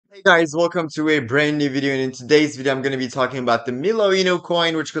Hey guys, welcome to a brand new video, and in today's video I'm going to be talking about the Milo Inu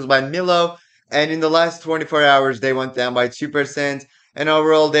coin, which goes by Milo, and in the last 24 hours they went down by 2%, and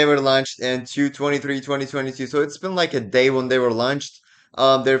overall they were launched in 2022, so it's been like a day when they were launched.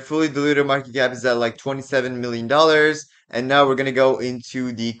 Their fully diluted market cap is at like $27 million, and now we're going to go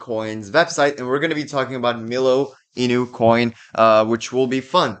into the coin's website, and we're going to be talking about Milo Inu coin, which will be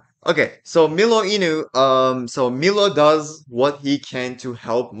fun. Okay, so Milo Inu, so Milo does what he can to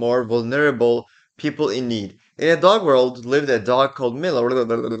help more vulnerable people in need. In a dog world, lived a dog called Milo.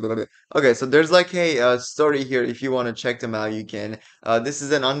 Okay, so there's like a story here. If you want to check them out, you can. This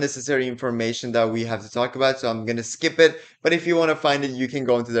is an unnecessary information that we have to talk about, so I'm gonna skip it. But if you want to find it, you can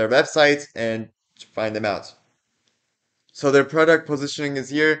go into their website and find them out. So their product positioning is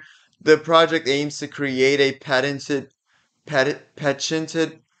here. The project aims to create a patented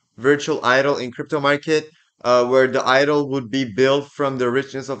virtual idol in crypto market, where the idol would be built from the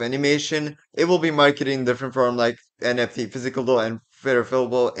richness of animation. It will be marketed in different form like NFT, physical and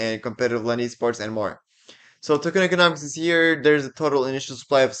verifiable, and competitive land esports and more. So token economics is here. There's a total initial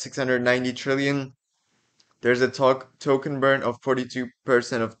supply of 690 trillion. There's a token burn of 42%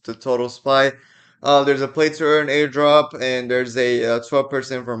 of the total supply. There's a play to earn airdrop, and there's a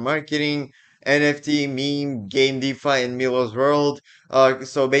 12% for marketing, NFT, meme, game DeFi, and Milo's World.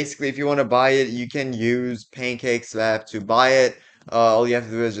 So basically, if you want to buy it, you can use PancakeSwap to buy it. All you have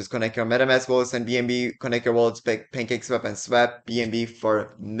to do is just connect your MetaMask wallets and BNB, connect your wallets, PancakeSwap, and swap BNB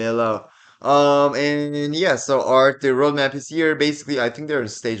for Milo. And yeah, so art, the roadmap is here. Basically, I think they're in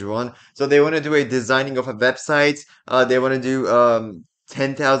stage one. So they want to do a designing of a website. They want to do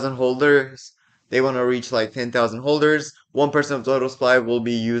 10,000 holders. They want to reach like 10,000 holders. 1% of total supply will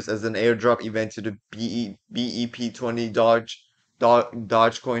be used as an airdrop event to the BEP20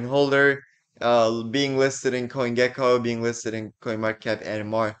 Dogecoin holder. Being listed in CoinGecko, being listed in CoinMarketCap, and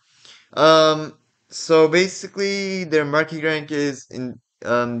more. Um, so basically, their market rank is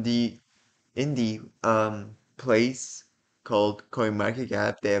the place called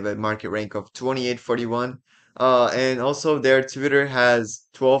CoinMarketCap. They have a market rank of 2841. And also their Twitter has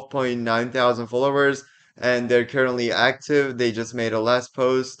 12.9 thousand followers, and they're currently active. They just made a last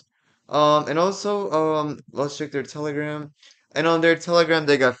post. And also let's check their Telegram. And on their Telegram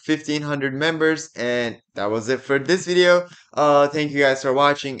they got 1,500 members, and that was it for this video. Thank you guys for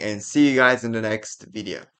watching, and see you guys in the next video.